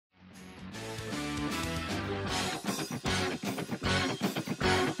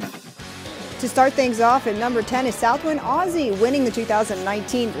To start things off, at number 10 is Southwind Aussie, winning the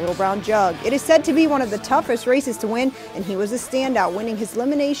 2019 Little Brown Jug. It is said to be one of the toughest races to win, and he was a standout, winning his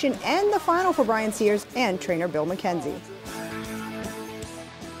elimination and the final for Brian Sears and trainer Bill McKenzie.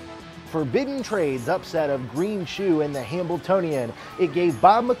 Forbidden Trade's upset of Green Shoe in the Hambletonian. It gave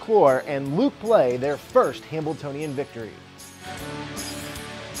Bob McClure and Luke Blay their first Hambletonian victory.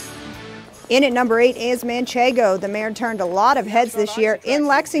 In at number 8 is Manchego. The mare turned a lot of heads this year. In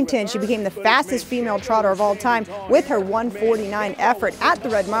Lexington, she became the fastest female trotter of all time with her 1:49 effort at the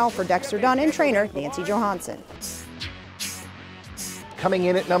Red Mile for Dexter Dunn and trainer Nancy Johansson. Coming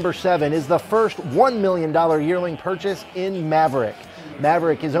in at number 7 is the first $1 million yearling purchase in Maverick.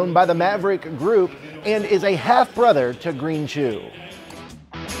 Maverick is owned by the Maverick Group and is a half-brother to Green Shoe.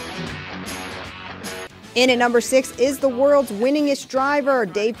 In at number 6 is the world's winningest driver,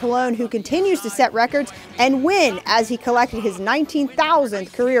 Dave Pallone, who continues to set records and win as he collected his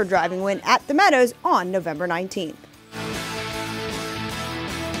 19,000th career driving win at the Meadows on November 19th.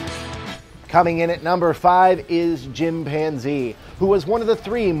 Coming in at number 5 is Jim Panzi, who was one of the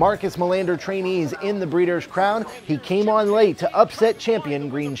 3 Marcus Melander trainees in the Breeders' Crown. He came on late to upset champion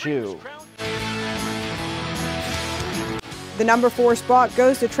Green Shoe. The number 4 spot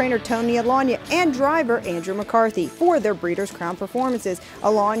goes to trainer Tony Alagna and driver Andrew McCarthy for their Breeders' Crown performances.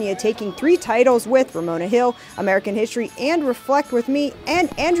 Alagna taking 3 titles with Ramona Hill, American History, and Reflect With Me,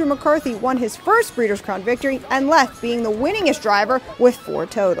 and Andrew McCarthy won his first Breeders' Crown victory and left being the winningest driver with 4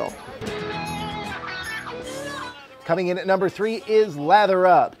 total. Coming in at number 3 is Lather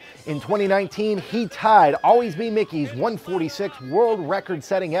Up. In 2019, he tied Always Be Mickey's 1:46 world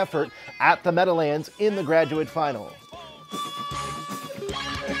record-setting effort at the Meadowlands in the graduate final.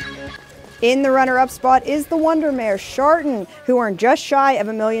 In the runner-up spot is the wonder mare Sharton, who earned just shy of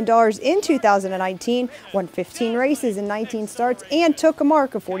 $1 million in 2019, won 15 races in 19 starts, and took a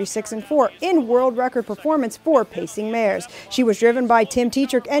mark of 46-4 in world record performance for pacing mares. She was driven by Tim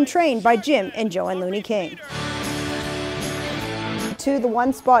Tetrick and trained by Jim and Joanne Looney King. To the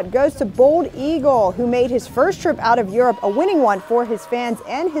 1 spot goes to Bold Eagle, who made his first trip out of Europe a winning one for his fans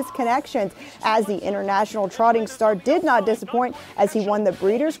and his connections, as the international trotting star did not disappoint as he won the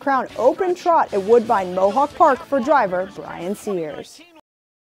Breeders' Crown Open Trot at Woodbine Mohawk Park for driver Brian Sears.